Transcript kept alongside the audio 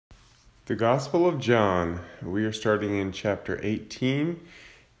The Gospel of John. We are starting in chapter 18,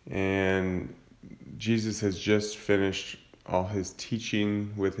 and Jesus has just finished all his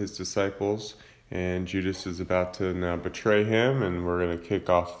teaching with his disciples, and Judas is about to now betray him, and we're going to kick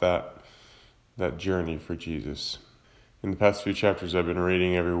off that journey for Jesus. In the past few chapters, I've been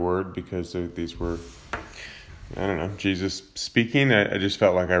reading every word because these were, Jesus speaking. I just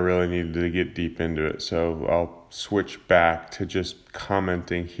felt like I really needed to get deep into it, so I'll switch back to just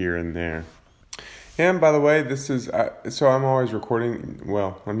commenting here and there. And by the way, this is, so I'm always recording,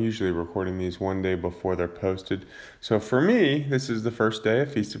 I'm usually recording these one day before they're posted. So for me, this is the first day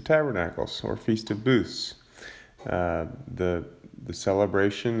of Feast of Tabernacles, or Feast of Booths. The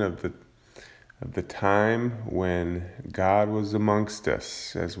celebration of the time when God was amongst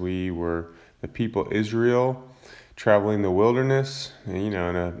us, as we were the people Israel, traveling the wilderness, in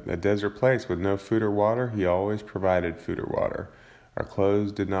a desert place with no food or water. He always provided food or water. Our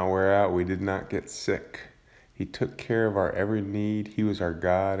clothes did not wear out. We did not get sick. He took care of our every need. He was our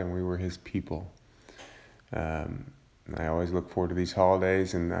God, and we were his people. I always look forward to these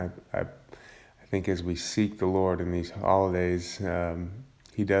holidays, and I think as we seek the Lord in these holidays,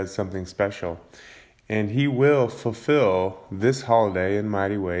 he does something special. And he will fulfill this holiday in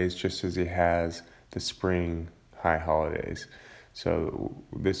mighty ways, just as he has the spring high holidays. So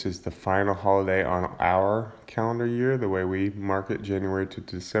this is the final holiday on our calendar year, the way we mark it, January to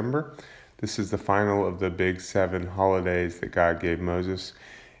December. This is the final of the big 7 holidays that God gave Moses,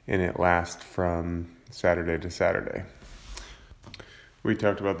 and it lasts from Saturday to Saturday. We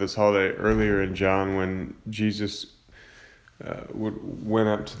talked about this holiday earlier in John when Jesus went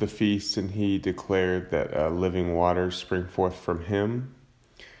up to the feast and he declared that living waters spring forth from him.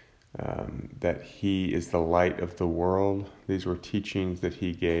 That he is the light of the world. These were teachings that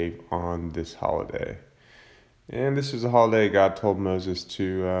he gave on this holiday. And this is a holiday God told Moses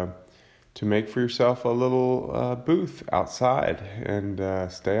to make for yourself a little booth outside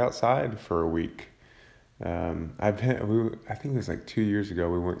and stay outside for a week. I think it was like 2 years ago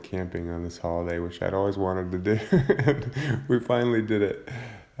we went camping on this holiday, which I'd always wanted to do. And we finally did it.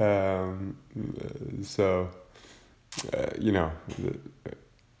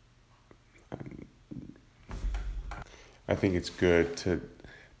 I think it's good to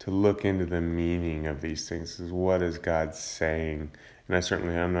look into the meaning of these things. What is God saying? And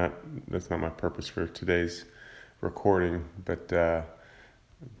that's not my purpose for today's recording, but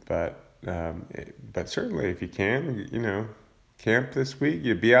certainly if you can, camp this week,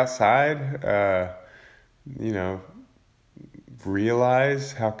 you be outside,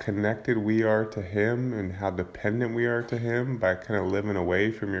 realize how connected we are to him and how dependent we are to him by kind of living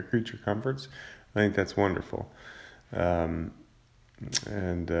away from your creature comforts. I think that's wonderful. But I'm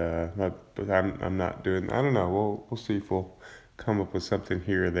not doing. I don't know. We'll see if we'll come up with something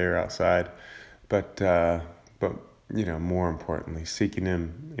here or there outside. But more importantly, seeking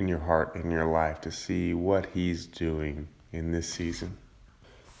him in your heart, in your life, to see what he's doing in this season.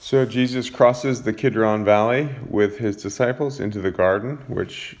 So Jesus crosses the Kidron Valley with his disciples into the garden,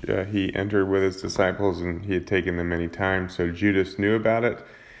 which he entered with his disciples, and he had taken them many times. So Judas knew about it,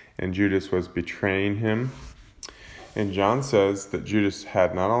 and Judas was betraying him. And John says that Judas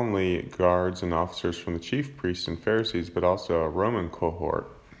had not only guards and officers from the chief priests and Pharisees, but also a Roman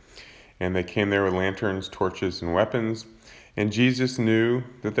cohort. And they came there with lanterns, torches, and weapons. And Jesus knew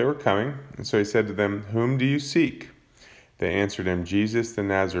that they were coming. And so he said to them, "Whom do you seek?" They answered him, "Jesus the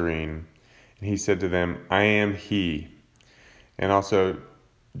Nazarene." And he said to them, "I am he." And also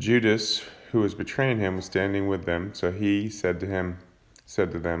Judas, who was betraying him, was standing with them. So he said to them,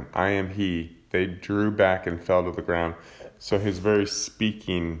 "I am he." They drew back and fell to the ground. So his very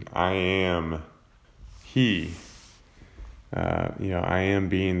speaking, "I am he," I am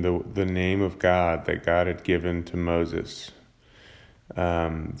being the name of God that God had given to Moses.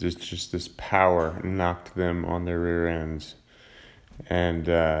 Just this power knocked them on their rear ends. And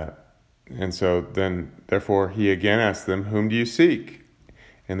so then, therefore, he again asked them, "Whom do you seek?"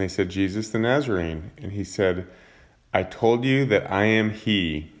 And they said, "Jesus the Nazarene." And he said, "I told you that I am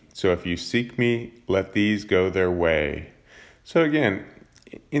he. So if you seek me, let these go their way." So again,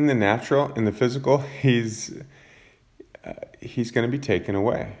 in the natural, in the physical, he's going to be taken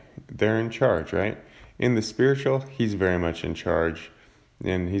away. They're in charge, right? In the spiritual, he's very much in charge.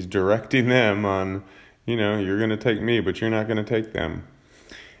 And he's directing them on, you're going to take me, but you're not going to take them.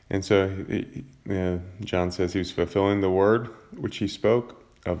 And so John says he was fulfilling the word which he spoke,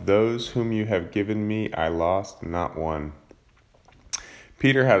 "Of those whom you have given me, I lost not one."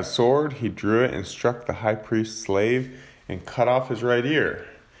 Peter had a sword. He drew it and struck the high priest's slave and cut off his right ear.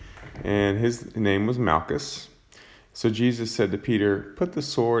 And his name was Malchus. So Jesus said to Peter, "Put the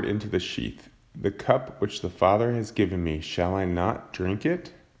sword into the sheath. The cup which the Father has given me, shall I not drink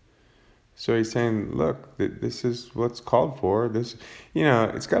it?" So he's saying, look, this is what's called for. This,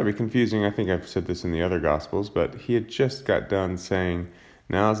 it's got to be confusing. I think I've said this in the other Gospels, but he had just got done saying,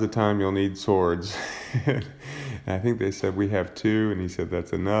 now's the time you'll need swords. And I think they said, we have two, and he said,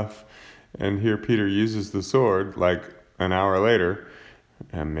 that's enough. And here Peter uses the sword like an hour later,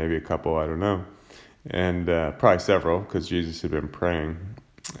 and maybe a couple, I don't know, and probably several, because Jesus had been praying.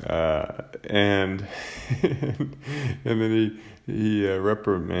 And and then he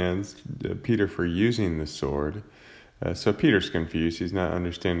reprimands Peter for using the sword. So Peter's confused. He's not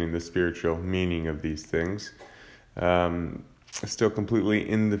understanding the spiritual meaning of these things. Still completely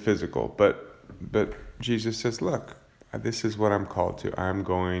in the physical. But Jesus says, look, this is what I'm called to. I'm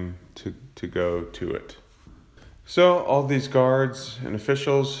going to go to it. So all these guards and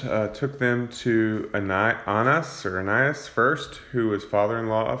officials took them to Annas first, who was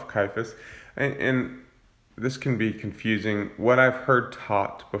father-in-law of Caiaphas. And this can be confusing. What I've heard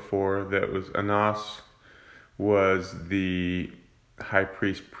taught before, that was Annas was the high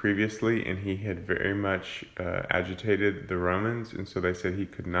priest previously, and he had very much agitated the Romans, and so they said he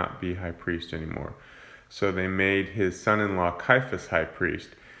could not be high priest anymore. So they made his son-in-law Caiaphas high priest.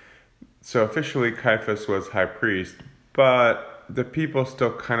 So officially Caiaphas was high priest, but the people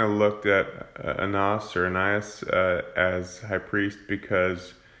still kind of looked at Ananias as high priest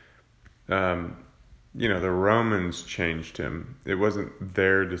because, the Romans changed him. It wasn't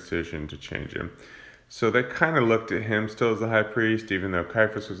their decision to change him. So they kind of looked at him still as the high priest, even though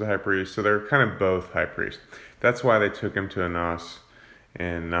Caiaphas was the high priest. So they're kind of both high priests. That's why they took him to Annas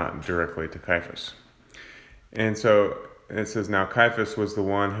and not directly to Caiaphas. And so it says, now Caiaphas was the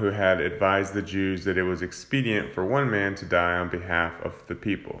one who had advised the Jews that it was expedient for one man to die on behalf of the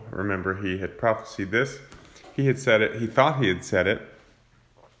people. Remember, he had prophesied this. He had said it. He thought he had said it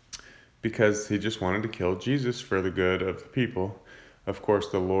because he just wanted to kill Jesus for the good of the people. Of course,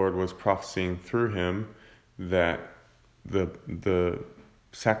 the Lord was prophesying through him that the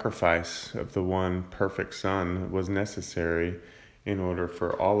sacrifice of the one perfect Son was necessary in order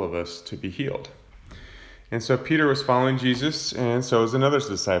for all of us to be healed. And so Peter was following Jesus, and so is another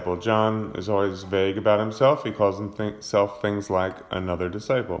disciple. John is always vague about himself. He calls himself things like another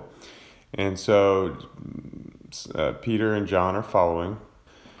disciple. And so Peter and John are following.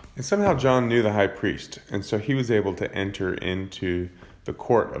 And somehow John knew the high priest, and so he was able to enter into the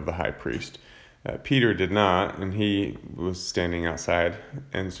court of the high priest. Peter did not, and he was standing outside.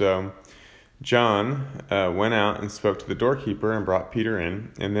 And so John went out and spoke to the doorkeeper and brought Peter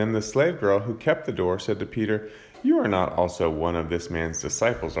in. And then the slave girl who kept the door said to Peter, "You are not also one of this man's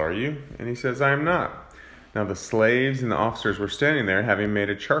disciples, are you?" And he says, "I am not." Now the slaves and the officers were standing there, having made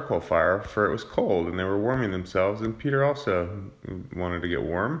a charcoal fire, for it was cold, and they were warming themselves, and Peter also wanted to get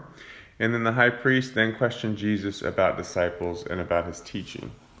warm. And then the high priest then questioned Jesus about disciples and about his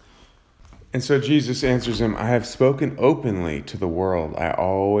teaching. And so Jesus answers him, "I have spoken openly to the world. I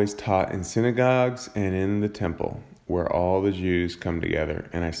always taught in synagogues and in the temple, where all the Jews come together,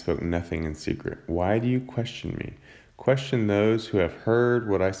 and I spoke nothing in secret. Why do you question me? Question those who have heard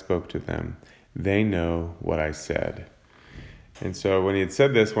what I spoke to them. They know what I said." And so when he had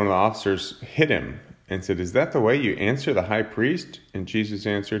said this, one of the officers hit him and said, "Is that the way you answer the high priest?" And Jesus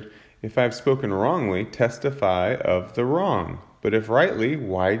answered, "If I have spoken wrongly, testify of the wrong. But if rightly,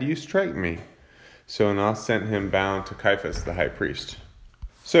 why do you strike me?" So Annas sent him bound to Caiaphas, the high priest.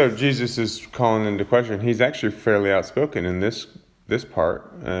 So Jesus is calling into question. He's actually fairly outspoken in this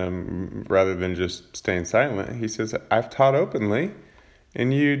part, rather than just staying silent. He says, "I've taught openly,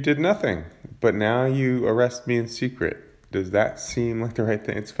 and you did nothing. But now you arrest me in secret. Does that seem like the right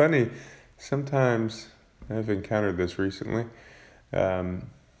thing?" It's funny. Sometimes, I've encountered this recently.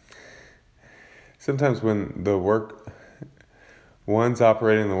 Sometimes when one's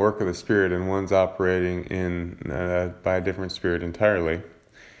operating in the work of the Spirit and one's operating in by a different spirit entirely,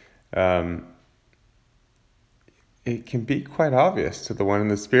 it can be quite obvious to the one in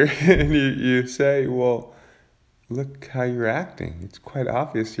the Spirit. And you say, well, look how you're acting. It's quite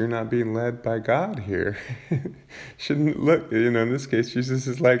obvious you're not being led by God here. Shouldn't look, in this case, Jesus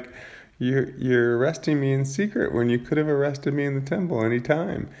is like, you're arresting me in secret when you could have arrested me in the temple any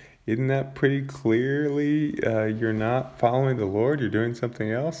time. Isn't that pretty clearly you're not following the Lord? You're doing something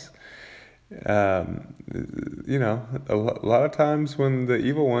else. A lot of times when the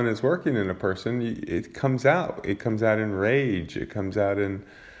evil one is working in a person, it comes out. It comes out in rage. It comes out in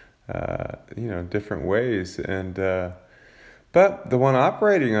different ways. And but the one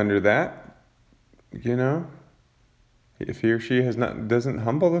operating under that, if he or she doesn't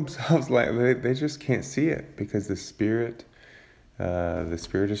humble themselves, like they just can't see it, because the spirit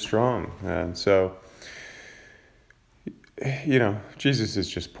is strong. And so, Jesus is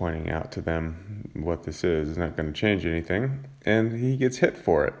just pointing out to them what this is. It's not going to change anything. And he gets hit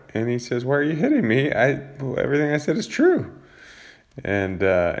for it. And he says, "Why are you hitting me? Everything I said is true." And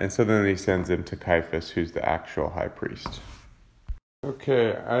so then he sends him to Caiaphas, who's the actual high priest.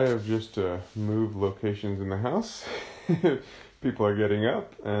 Okay, I have just moved locations in the house. People are getting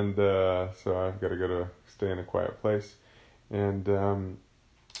up, and so I've got to stay in a quiet place. And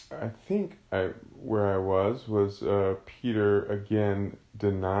I think where I was Peter again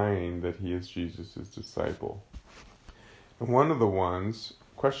denying that he is Jesus' disciple. And one of the ones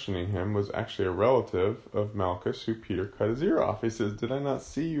questioning him was actually a relative of Malchus, who Peter cut his ear off. He says, "Did I not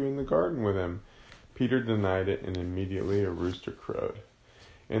see you in the garden with him?" Peter denied it, and immediately a rooster crowed.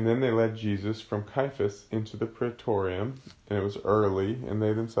 And then they led Jesus from Caiaphas into the praetorium, and it was early, and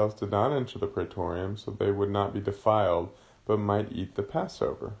they themselves did not enter the praetorium, so they would not be defiled, but might eat the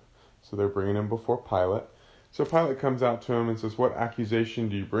Passover. So they're bringing him before Pilate. So Pilate comes out to him and says, "What accusation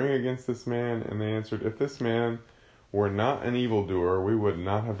do you bring against this man?" And they answered, "If this man were not an evildoer, we would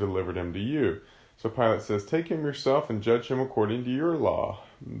not have delivered him to you." So Pilate says, "Take him yourself and judge him according to your law."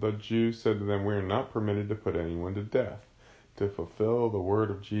 The Jews said to them, "We are not permitted to put anyone to death," to fulfill the word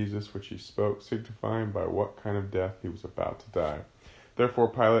of Jesus which he spoke, signifying by what kind of death he was about to die. Therefore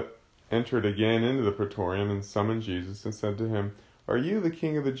Pilate entered again into the praetorium and summoned Jesus and said to him, "Are you the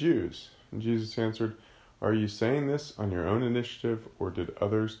king of the Jews?" And Jesus answered, "Are you saying this on your own initiative, or did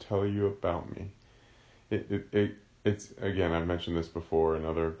others tell you about me?" It's again, I've mentioned this before in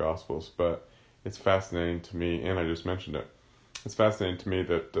other Gospels, but it's fascinating to me, and I just mentioned it. It's fascinating to me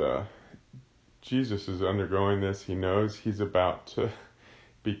that Jesus is undergoing this. He knows he's about to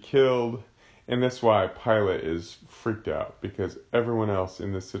be killed, and that's why Pilate is freaked out, because everyone else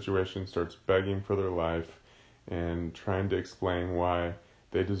in this situation starts begging for their life and trying to explain why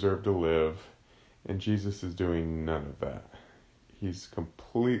they deserve to live, and Jesus is doing none of that. He's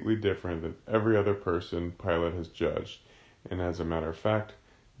completely different than every other person Pilate has judged. And as a matter of fact,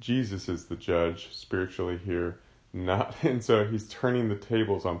 Jesus is the judge spiritually here, not. And so he's turning the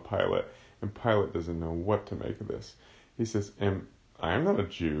tables on Pilate, and Pilate doesn't know what to make of this. He says, "I am not a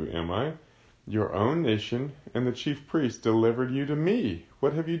Jew, am I? Your own nation and the chief priest delivered you to me.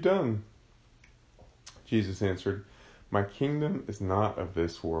 What have you done?" Jesus answered, "My kingdom is not of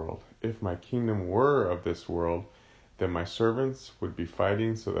this world. If my kingdom were of this world, then my servants would be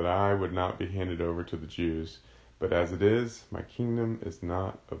fighting so that I would not be handed over to the Jews. But as it is, my kingdom is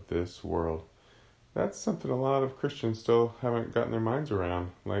not of this world." That's something a lot of Christians still haven't gotten their minds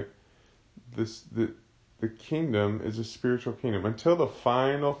around. Like the kingdom is a spiritual kingdom. Until the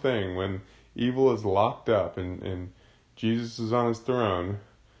final thing, when evil is locked up and Jesus is on his throne,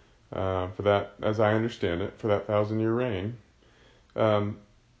 for that, as I understand it, for that 1,000-year reign,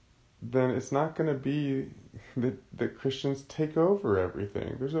 then it's not going to be that Christians take over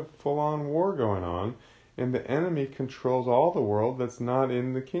everything. There's a full-on war going on, and the enemy controls all the world that's not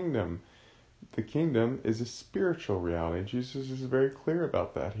in the kingdom. The kingdom is a spiritual reality. Jesus is very clear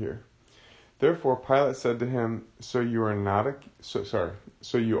about that here. Therefore Pilate said to him, So you are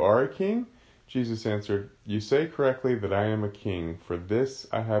a king?" Jesus answered, "You say correctly that I am a king. For this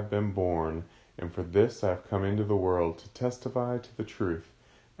I have been born, and for this I have come into the world, to testify to the truth.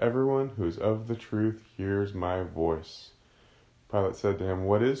 Everyone who is of the truth hears my voice." Pilate said to him,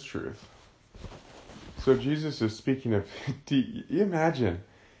 "What is truth?" So Jesus is speaking of, you imagine,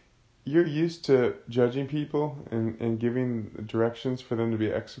 you're used to judging people and giving directions for them to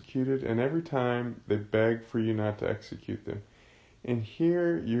be executed, and every time they beg for you not to execute them. And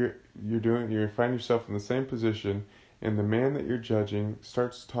here you find yourself in the same position, and the man that you're judging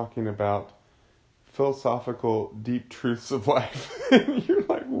starts talking about philosophical, deep truths of life. And you're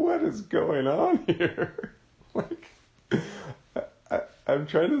like, what is going on here? Like, I'm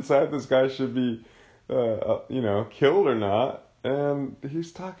trying to decide if this guy should be, killed or not. And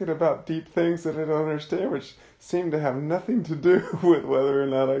he's talking about deep things that I don't understand, which seem to have nothing to do with whether or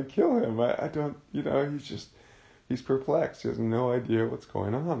not I kill him. I don't, he's perplexed. He has no idea what's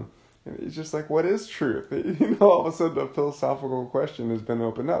going on. And he's just like, what is truth? All of a sudden a philosophical question has been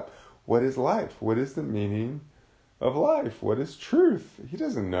opened up. What is life? What is the meaning of life? What is truth? He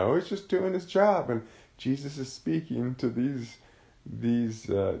doesn't know. He's just doing his job. And Jesus is speaking to these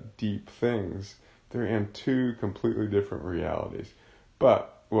deep things. They're in two completely different realities.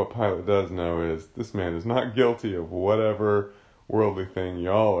 But what Pilate does know is this man is not guilty of whatever worldly thing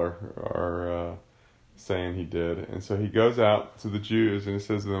y'all are saying he did. And so he goes out to the Jews and he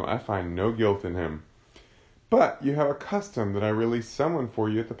says to them, "I find no guilt in him." But you have a custom that I release someone for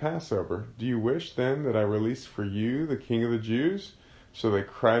you at the Passover. Do you wish then that I release for you the king of the Jews? So they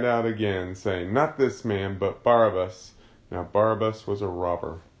cried out again, saying, Not this man, but Barabbas. Now Barabbas was a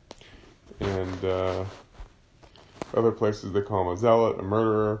robber. And other places they call him a zealot, a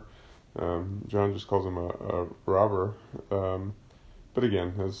murderer. John just calls him a robber. But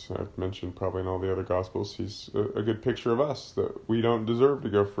again, as I've mentioned probably in all the other Gospels, he's a good picture of us, that we don't deserve to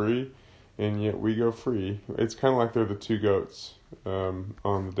go free, and yet we go free. It's kind of like they're the two goats on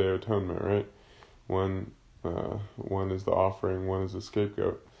the Day of Atonement, right? One is the offering, one is the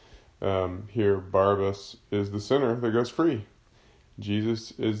scapegoat. Here, Barabbas is the sinner that goes free.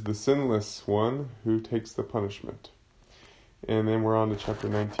 Jesus is the sinless one who takes the punishment. And then we're on to chapter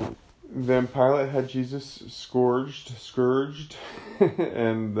 19. Then Pilate had Jesus scourged,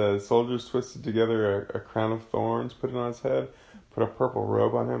 and the soldiers twisted together a crown of thorns, put it on his head, put a purple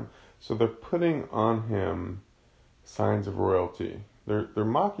robe on him. So they're putting on him signs of royalty. They're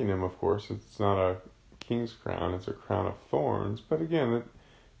mocking him, of course. It's not a king's crown; it's a crown of thorns. But again,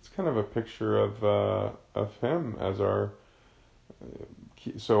 it's kind of a picture of him as our.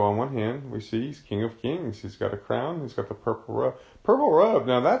 So on one hand, we see he's King of Kings. He's got a crown. He's got the purple robe. Purple robe.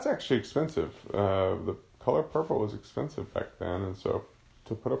 Now that's actually expensive. The color purple was expensive back then, and so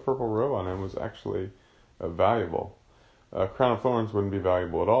to put a purple robe on him was actually valuable. A crown of thorns wouldn't be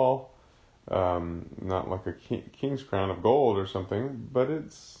valuable at all. Not like a king's crown of gold or something, but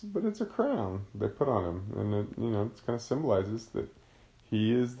it's a crown they put on him, and it kind of symbolizes that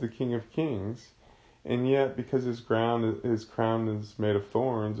he is the King of Kings. And yet, because his crown is made of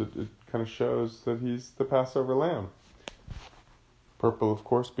thorns, it kind of shows that he's the Passover lamb. Purple, of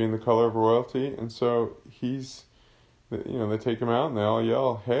course, being the color of royalty. And so they take him out and they all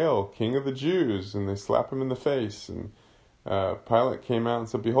yell, Hail, King of the Jews! And they slap him in the face. And Pilate came out and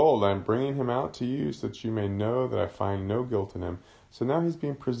said, Behold, I am bringing him out to you so that you may know that I find no guilt in him. So now he's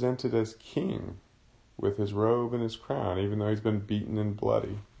being presented as king with his robe and his crown, even though he's been beaten and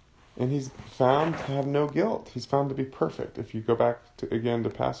bloody. And he's found to have no guilt. He's found to be perfect. If you go back to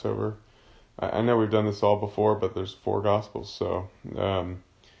Passover, I know we've done this all before, but there's 4 Gospels, so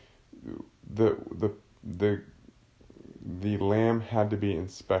the lamb had to be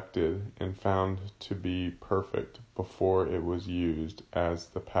inspected and found to be perfect before it was used as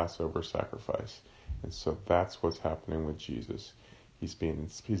the Passover sacrifice. And so that's what's happening with Jesus. He's been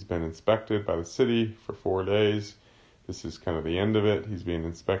inspected by the city for 4 days. This is kind of the end of it. He's being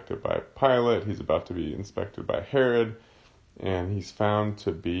inspected by Pilate. He's about to be inspected by Herod. And he's found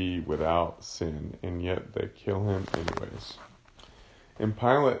to be without sin. And yet they kill him anyways. And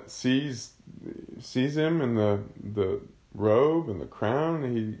Pilate sees him in the robe and the crown.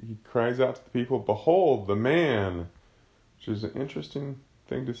 And he cries out to the people, Behold, the man! Which is an interesting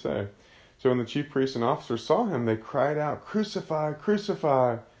thing to say. So when the chief priests and officers saw him, they cried out, Crucify!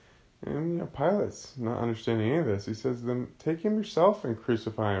 Crucify! And Pilate's not understanding any of this. He says, Then take him yourself and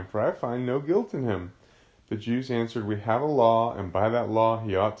crucify him, for I find no guilt in him. The Jews answered, We have a law, and by that law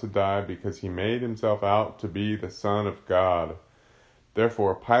he ought to die, because he made himself out to be the Son of God.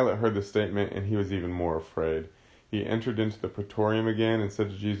 Therefore Pilate heard the statement, and he was even more afraid. He entered into the praetorium again and said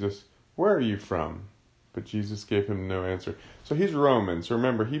to Jesus, Where are you from? But Jesus gave him no answer. So he's Roman. So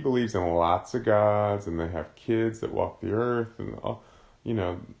remember, he believes in lots of gods, and they have kids that walk the earth, and all,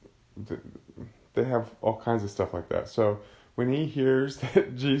 they have all kinds of stuff like that. So when he hears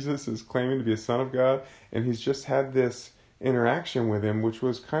that Jesus is claiming to be a son of God, and he's just had this interaction with him, which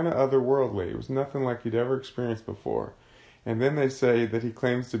was kind of otherworldly. It was nothing like he'd ever experienced before. And then they say that he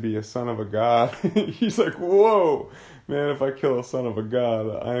claims to be a son of a God. He's like, whoa, man, if I kill a son of a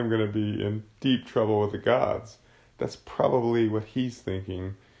God, I am going to be in deep trouble with the gods. That's probably what he's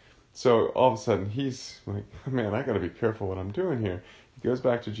thinking. So all of a sudden he's like, man, I got to be careful what I'm doing here. He goes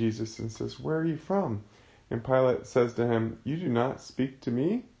back to Jesus and says, Where are you from? And Pilate says to him, You do not speak to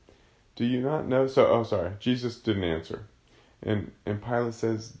me? Do you not know? Jesus didn't answer. And Pilate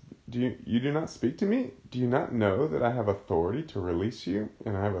says, You do not speak to me? Do you not know that I have authority to release you,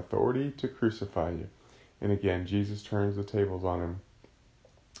 and I have authority to crucify you? And again, Jesus turns the tables on him.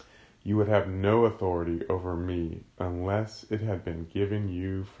 You would have no authority over me unless it had been given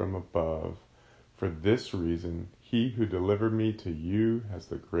you from above. For this reason, he who delivered me to you has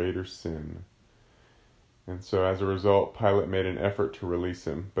the greater sin. And so as a result, Pilate made an effort to release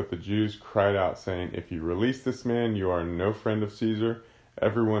him. But the Jews cried out, saying, If you release this man, you are no friend of Caesar.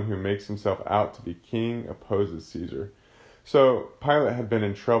 Everyone who makes himself out to be king opposes Caesar. So Pilate had been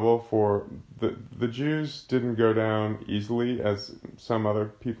in trouble for the Jews didn't go down easily as some other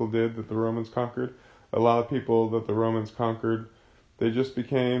people did that the Romans conquered. A lot of people that the Romans conquered, they just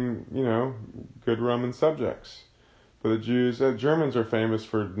became, good Roman subjects. But the Jews, Germans are famous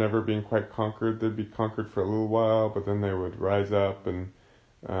for never being quite conquered. They'd be conquered for a little while, but then they would rise up, and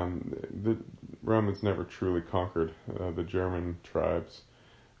the Romans never truly conquered the German tribes.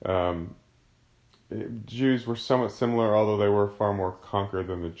 Um, Jews were somewhat similar, although they were far more conquered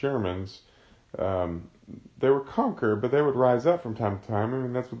than the Germans. Um, they were conquered, but they would rise up from time to time. I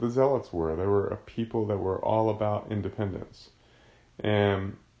mean, that's what the Zealots were. They were a people that were all about independence.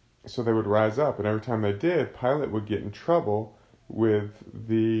 And so they would rise up, and every time they did, Pilate would get in trouble with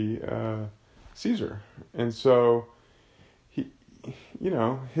the Caesar. And so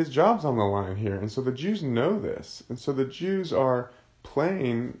his job's on the line here. And so the Jews know this. And so the Jews are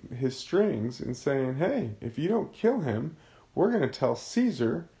playing his strings and saying, hey, if you don't kill him, we're going to tell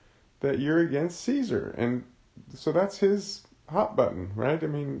Caesar that you're against Caesar. And so that's his hot button, right? I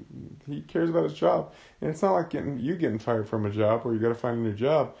mean, he cares about his job. And it's not like getting fired from a job where you got to find a new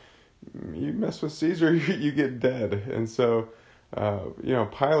job. You mess with Caesar, you get dead. And so,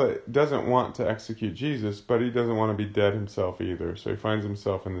 Pilate doesn't want to execute Jesus, but he doesn't want to be dead himself either. So he finds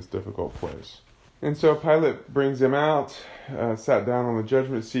himself in this difficult place. And so Pilate brings him out, sat down on the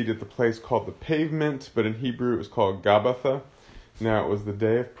judgment seat at the place called the Pavement, but in Hebrew it was called Gabbatha. Now it was the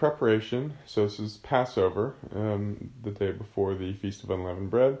day of preparation, so this is Passover, the day before the Feast of Unleavened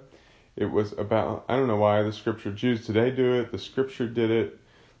Bread. It was about, I don't know why the Jews today do it, the scripture did it.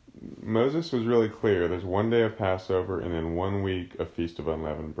 Moses was really clear, there's one day of Passover and then 1 week of Feast of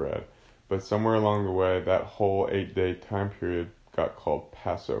Unleavened Bread. But somewhere along the way, that whole 8-day time period got called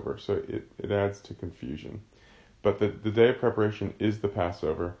Passover, so it adds to confusion. But the day of preparation is the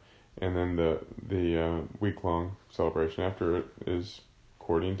Passover, and then the week-long celebration after it is,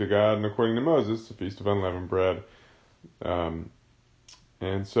 according to God and according to Moses, the Feast of Unleavened Bread.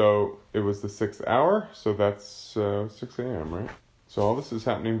 And so it was the 6th hour, so that's 6 a.m., right? So all this is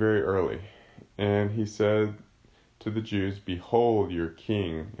happening very early. And he said to the Jews, behold your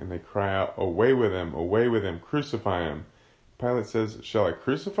king. And they cry out, away with him, crucify him. Pilate says, shall I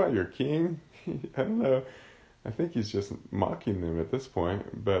crucify your king? I don't know. I think he's just mocking them at this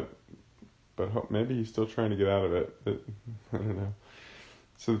point, but maybe he's still trying to get out of it. But, I don't know.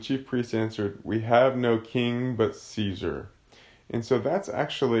 So the chief priest answered, we have no king but Caesar. And so that's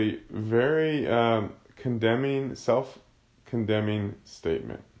actually very self-condemning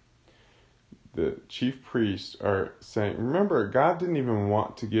statement. The chief priests are saying, remember, God didn't even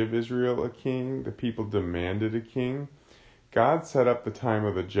want to give Israel a king. The people demanded a king. God set up the time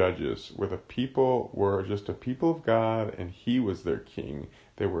of the judges where the people were just a people of God and he was their king.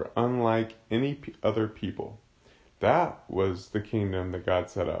 They were unlike any other people. That was the kingdom that God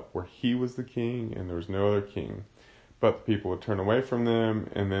set up, where he was the king and there was no other king. But the people would turn away from them,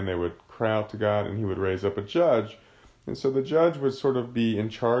 and then they would cry out to God, and he would raise up a judge. And so the judge would sort of be in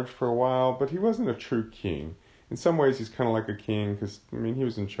charge for a while, but he wasn't a true king. In some ways, he's kind of like a king, because, he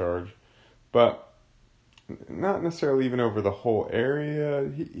was in charge. But not necessarily even over the whole area.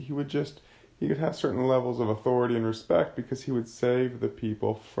 He could have certain levels of authority and respect, because he would save the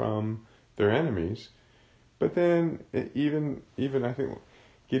people from their enemies. But then, even I think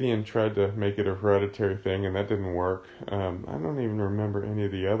Gideon tried to make it a hereditary thing, and that didn't work. I don't even remember any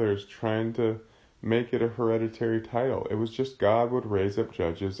of the others trying to make it a hereditary title. It was just God would raise up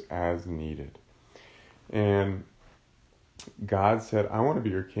judges as needed. And God said, I want to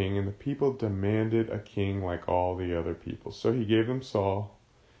be your king, and the people demanded a king like all the other people. So he gave them Saul,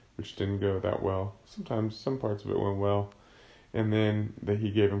 which didn't go that well. Sometimes some parts of it went well. And then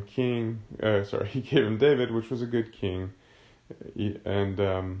he gave him he gave him David, which was a good king.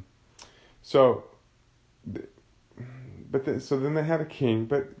 And so then they had a king,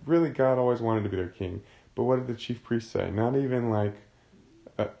 but really God always wanted to be their king. But what did the chief priests say? Not even like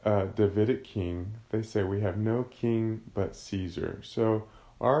a Davidic king. They say, we have no king but Caesar. So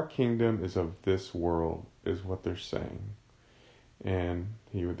our kingdom is of this world, is what they're saying. And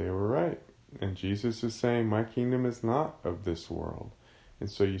they were right. And Jesus is saying, my kingdom is not of this world. And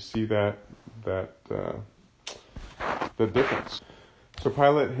so you see the difference. So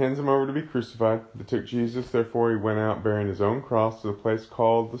Pilate hands him over to be crucified. They took Jesus, therefore he went out bearing his own cross to the place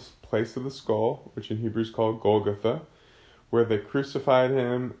called the place of the skull, which in Hebrew is called Golgotha, where they crucified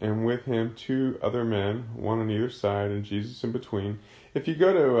him, and with him 2 other men, one on either side, and Jesus in between. If you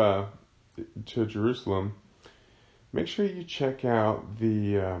go to Jerusalem, make sure you check out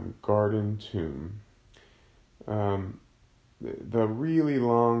the Garden Tomb. The really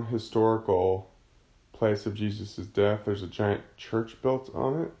long historical place of Jesus' death, there's a giant church built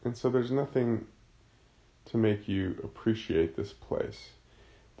on it, and so there's nothing to make you appreciate this place.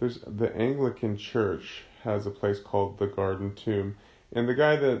 The Anglican Church has a place called the Garden Tomb. And the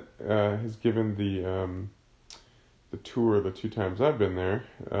guy that has given the tour the 2 times I've been there,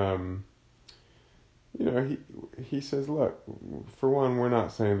 he says, look, for one, we're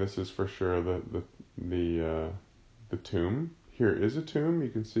not saying this is for sure the tomb. Here is a tomb, you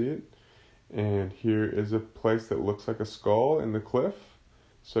can see it, and here is a place that looks like a skull in the cliff,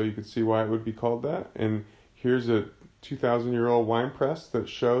 so you can see why it would be called that. And here's a 2,000-year-old wine press that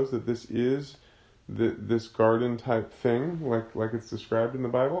shows that this is this garden type thing, like it's described in the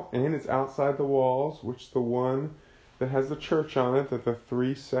Bible, and it's outside the walls, which the one that has the church on it that the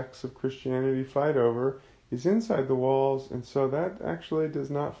 3 sects of Christianity fight over is inside the walls, and so that actually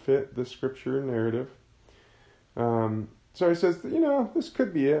does not fit the scripture narrative. So he says, this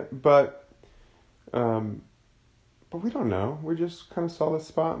could be it, but we don't know. We just kind of saw this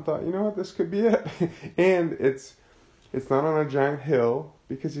spot and thought, what, this could be it. And it's not on a giant hill,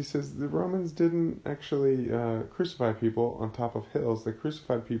 because he says the Romans didn't actually crucify people on top of hills. They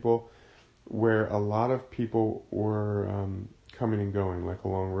crucified people where a lot of people were coming and going, like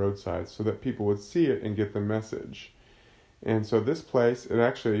along roadsides, so that people would see it and get the message. And so this place,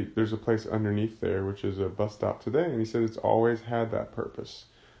 there's a place underneath there, which is a bus stop today, and he said it's always had that purpose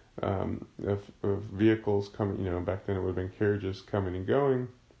of vehicles coming, back then it would have been carriages coming and going.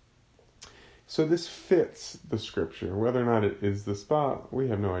 So this fits the scripture. Whether or not it is the spot, we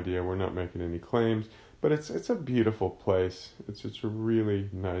have no idea. We're not making any claims, but it's a beautiful place. It's a really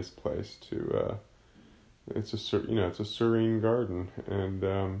nice place to. It's a serene garden,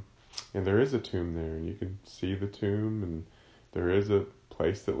 and there is a tomb there, and you can see the tomb, and there is a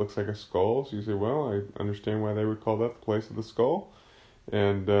place that looks like a skull. So you say, well, I understand why they would call that the place of the skull,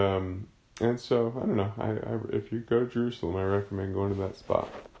 and so I don't know. I if you go to Jerusalem, I recommend going to that spot.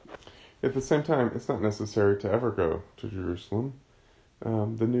 At the same time, it's not necessary to ever go to Jerusalem.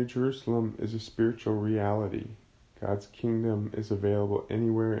 The New Jerusalem is a spiritual reality. God's kingdom is available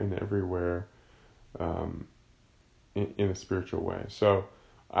anywhere and everywhere in a spiritual way. So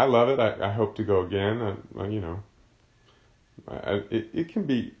I love it. I hope to go again. It can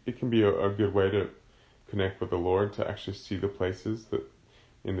be a good way to connect with the Lord, to actually see the places that,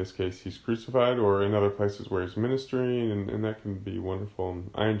 in this case, he's crucified, or in other places where he's ministering, and that can be wonderful. And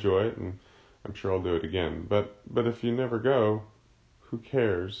I enjoy it, and I'm sure I'll do it again. But if you never go, who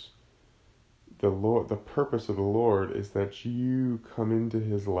cares? The purpose of the Lord is that you come into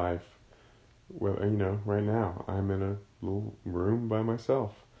his life. Well, right now I'm in a little room by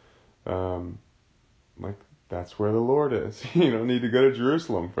myself. That's where the Lord is. You don't need to go to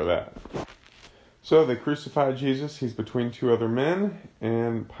Jerusalem for that. So they crucified Jesus. He's between 2 other men,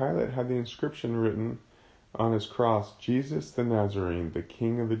 and Pilate had the inscription written on his cross, Jesus the Nazarene, the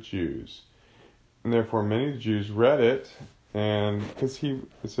King of the Jews. And therefore many of the Jews read it, and because it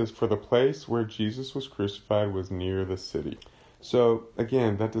says, for the place where Jesus was crucified was near the city. So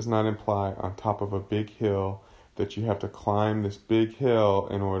again, that does not imply on top of a big hill that you have to climb this big hill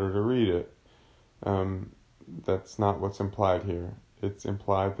in order to read it. That's not what's implied here. It's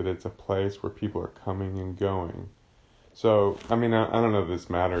implied that it's a place where people are coming and going. So, I don't know if this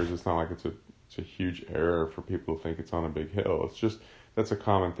matters. It's not like it's a huge error for people to think it's on a big hill. It's just, that's a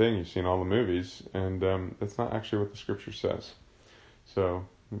common thing you see in all the movies, and that's not actually what the scripture says. So,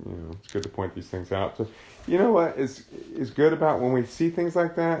 it's good to point these things out. So, what is good about when we see things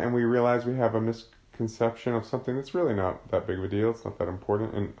like that and we realize we have a misconception of something that's really not that big of a deal, it's not that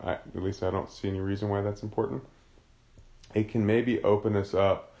important, and at least I don't see any reason why that's important. It can maybe open us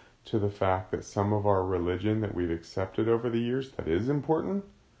up to the fact that some of our religion that we've accepted over the years that is important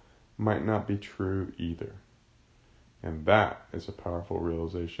might not be true either. And that is a powerful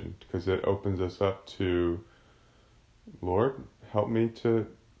realization, because it opens us up to, Lord, help me to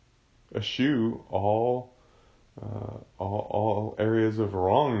eschew all areas of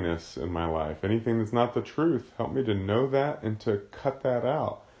wrongness in my life. Anything that's not the truth, help me to know that and to cut that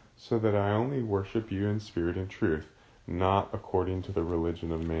out, so that I only worship you in spirit and truth, not according to the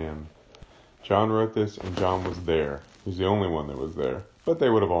religion of man. John wrote this, and John was there. He's the only one that was there. But they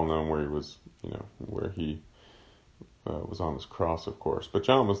would have all known where he was, where he was on his cross, of course. But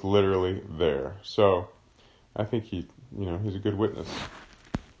John was literally there. So I think he's a good witness.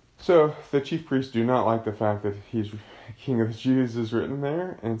 So the chief priests do not like the fact that he's King of the Jews is written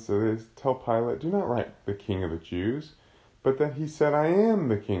there. And so they tell Pilate, do not write the King of the Jews, but that he said, I am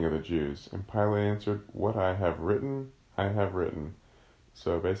the King of the Jews. And Pilate answered, what I have written, I have written.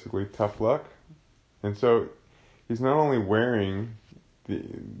 So basically, tough luck. And so he's not only wearing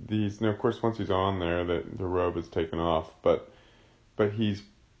these, of course, once he's on there, the robe is taken off, but he's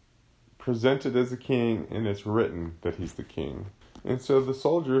presented as a king, and it's written that he's the king. And so the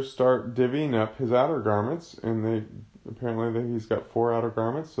soldiers start divvying up his outer garments, and he's got 4 outer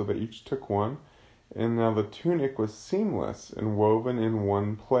garments, so they each took one. And now the tunic was seamless and woven in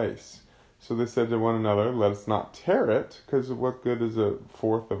one place. So they said to one another, "Let us not tear it, because what good is a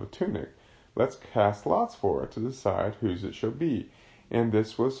fourth of a tunic? Let's cast lots for it to decide whose it shall be." And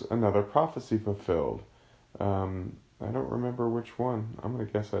this was another prophecy fulfilled. I don't remember which one. I'm going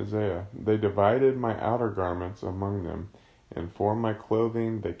to guess Isaiah. "They divided my outer garments among them, and for my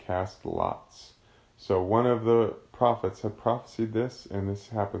clothing they cast lots." So one of the prophets had prophesied this, and this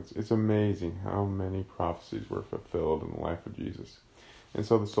happens. It's amazing how many prophecies were fulfilled in the life of Jesus. And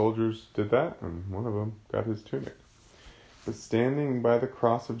so the soldiers did that, and one of them got his tunic. But standing by the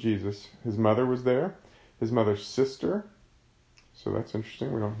cross of Jesus, his mother was there, his mother's sister, so that's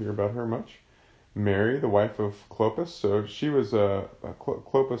interesting, we don't hear about her much. Mary, the wife of Clopas, so she was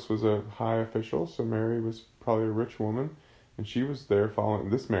Clopas was a high official, so Mary was probably a rich woman, and she was there following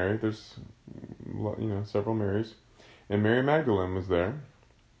this Mary. There's, several Marys, and Mary Magdalene was there.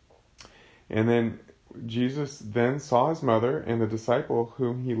 And then Jesus then saw his mother and the disciple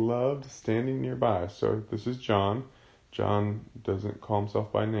whom he loved standing nearby. So this is John. John doesn't call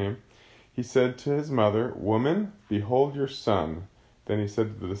himself by name. He said to his mother, "Woman, behold your son." Then he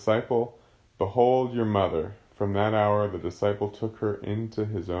said to the disciple, "Behold your mother." From that hour the disciple took her into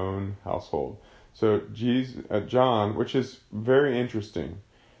his own household. So John, which is very interesting,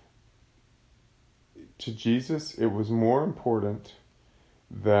 to Jesus it was more important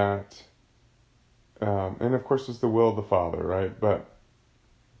that, and of course it's the will of the Father, right? But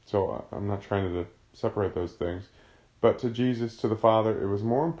so I'm not trying to separate those things. But to Jesus, to the Father, it was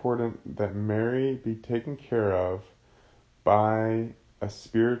more important that Mary be taken care of by a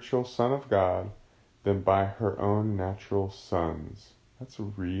spiritual Son of God than by her own natural sons. That's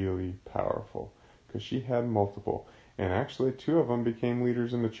really powerful, because she had multiple. And actually 2 of them became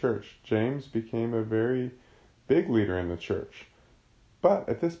leaders in the church. James became a very big leader in the church. But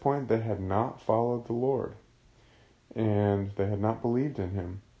at this point, they had not followed the Lord, and they had not believed in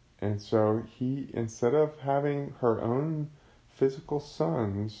him. And so he, instead of having her own physical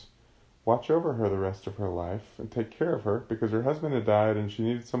sons watch over her the rest of her life and take care of her, because her husband had died and she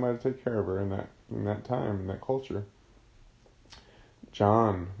needed somebody to take care of her in that time, in that culture,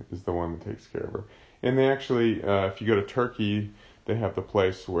 John is the one that takes care of her. And they actually, if you go to Turkey, they have the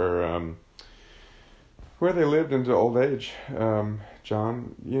place where they lived into old age.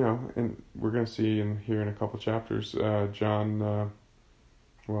 John, and we're going to see here in a couple chapters, John,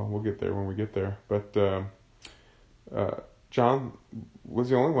 we'll get there when we get there, but John was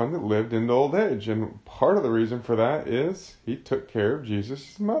the only one that lived into old age, and part of the reason for that is he took care of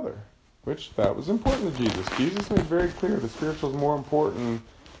Jesus' mother, which that was important to Jesus. Jesus made very clear the spiritual is more important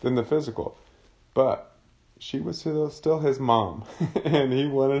than the physical, but she was still his mom, and he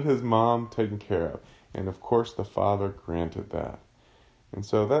wanted his mom taken care of. And of course the Father granted that. And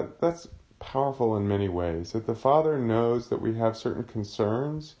so that's powerful in many ways, that the Father knows that we have certain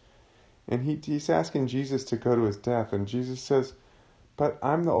concerns, and he's asking Jesus to go to his death, and Jesus says, "But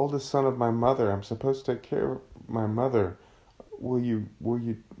I'm the oldest son of my mother. I'm supposed to take care of my mother. Will you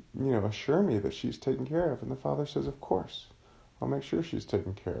assure me that she's taken care of?" And the Father says, "Of course. I'll make sure she's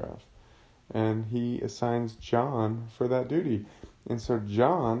taken care of." And he assigns John for that duty. And so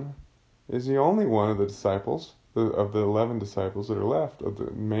John is the only one of the disciples, of the 11 disciples that are left, of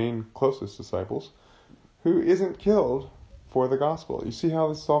the main closest disciples, who isn't killed for the gospel. You see how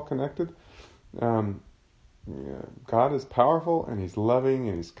this is all connected? God is powerful, and he's loving,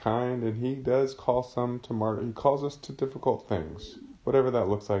 and he's kind, and he does call some to martyr. He calls us to difficult things, whatever that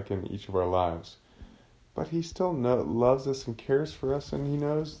looks like in each of our lives. But he still loves us and cares for us, and he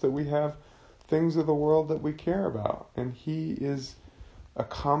knows that we have things of the world that we care about, and he is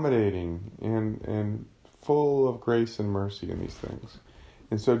accommodating and full of grace and mercy in these things.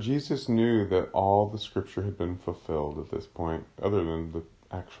 And so Jesus knew that all the scripture had been fulfilled at this point, other than the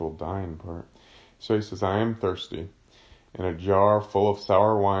actual dying part. So he says, "I am thirsty." And a jar full of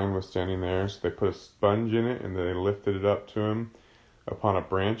sour wine was standing there, so they put a sponge in it, and they lifted it up to him upon a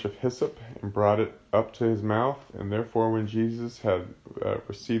branch of hyssop and brought it up to his mouth. And therefore when Jesus had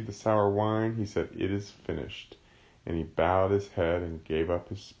received the sour wine, he said, "It is finished." And he bowed his head and gave up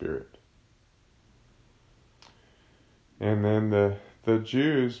his spirit. And then the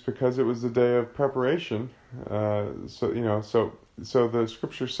Jews, because it was the day of preparation, so the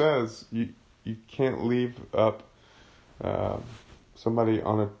scripture says you can't leave up somebody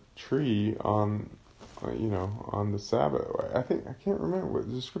on a tree on the Sabbath. I can't remember.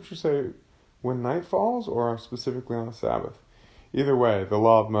 Does the scripture say when night falls, or specifically on the Sabbath? Either way, the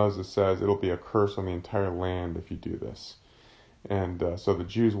law of Moses says it'll be a curse on the entire land if you do this. And so the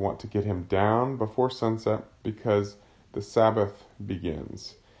Jews want to get him down before sunset because the Sabbath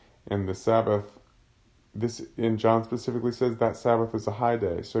begins. And the Sabbath, this in John specifically says that Sabbath is a high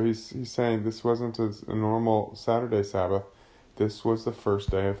day. So he's saying this wasn't a normal Saturday Sabbath. This was the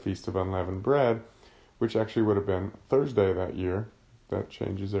first day of Feast of Unleavened Bread, which actually would have been Thursday that year. That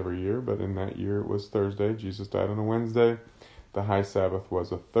changes every year, but in that year it was Thursday. Jesus died on a Wednesday. The high Sabbath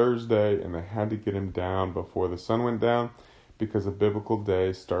was a Thursday, and they had to get him down before the sun went down, because a biblical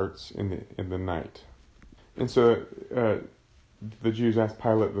day starts in the night. And so the Jews asked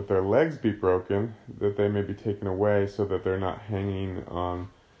Pilate that their legs be broken, that they may be taken away, so that they're not hanging on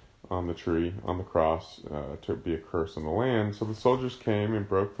the tree, on the cross, to be a curse on the land. So the soldiers came and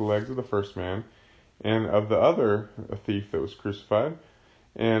broke the legs of the first man, and of the other, a thief that was crucified.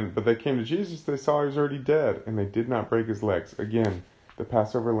 But they came to Jesus, they saw he was already dead, and they did not break his legs. Again, the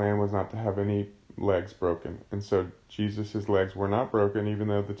Passover lamb was not to have any legs broken. And so Jesus' legs were not broken, even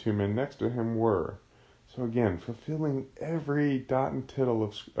though the two men next to him were. So again, fulfilling every dot and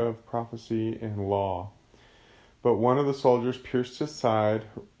tittle of prophecy and law. But one of the soldiers pierced his side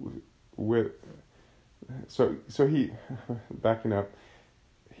with... So he, backing up,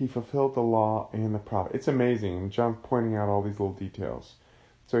 he fulfilled the law and the prophet. It's amazing. And John's pointing out all these little details.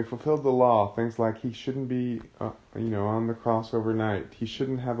 So he fulfilled the law, things like he shouldn't be, on the cross overnight. He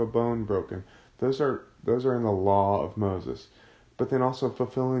shouldn't have a bone broken. Those are in the law of Moses. But then also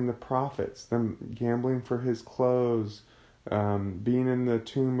fulfilling the prophets, them gambling for his clothes, being in the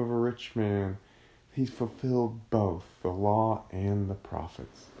tomb of a rich man. He's fulfilled both the law and the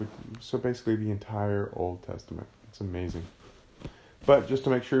prophets. So basically the entire Old Testament. It's amazing. But just to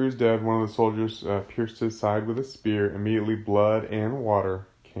make sure he was dead, one of the soldiers pierced his side with a spear. Immediately blood and water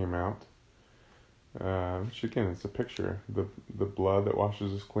came out. Which again, it's a picture. The blood that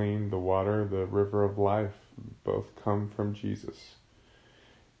washes us clean, the water, the river of life, both come from Jesus.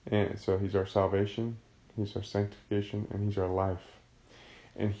 And so he's our salvation, he's our sanctification, and he's our life.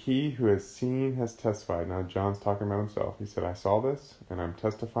 And he who has seen has testified. Now John's talking about himself. He said, I saw this, and I'm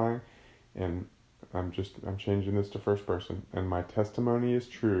testifying, and I'm changing this to first person. And my testimony is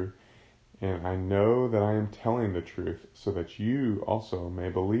true, and I know that I am telling the truth, so that you also may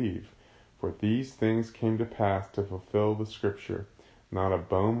believe. For these things came to pass to fulfill the scripture. Not a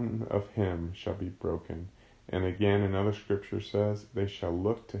bone of him shall be broken. And again, another scripture says, they shall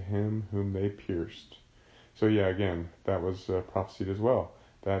look to him whom they pierced. So yeah, again, that was prophesied as well.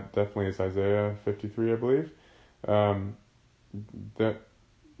 That definitely is Isaiah 53, I believe. That,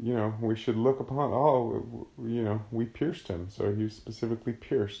 we should look upon, we pierced him. So he was specifically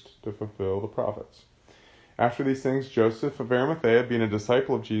pierced to fulfill the prophets. After these things, Joseph of Arimathea, being a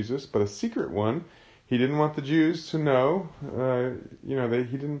disciple of Jesus, but a secret one, he didn't want the Jews to know,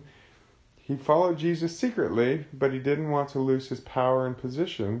 he followed Jesus secretly, but he didn't want to lose his power and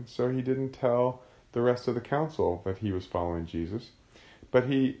position, so he didn't tell the rest of the council that he was following Jesus. But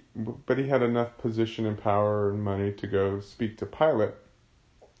he had enough position and power and money to go speak to Pilate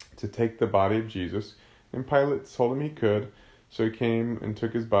to take the body of Jesus, and Pilate told him he could. So he came and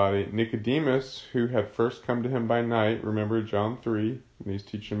took his body. Nicodemus, who had first come to him by night, remember John 3, and he's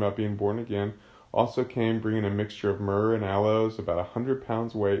teaching about being born again, also came bringing a mixture of myrrh and aloes, about 100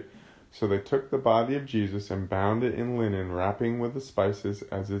 pounds weight. So they took the body of Jesus and bound it in linen, wrapping with the spices,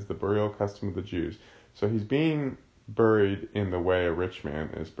 as is the burial custom of the Jews. So he's being buried in the way a rich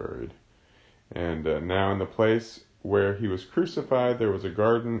man is buried. And now in the place where he was crucified, there was a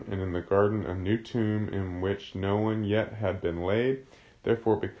garden, and in the garden a new tomb in which no one yet had been laid.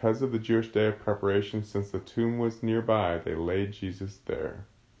 Therefore, because of the Jewish day of preparation, since the tomb was nearby, they laid Jesus there.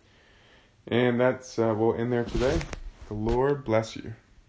 And that's, we'll end there today. The Lord bless you.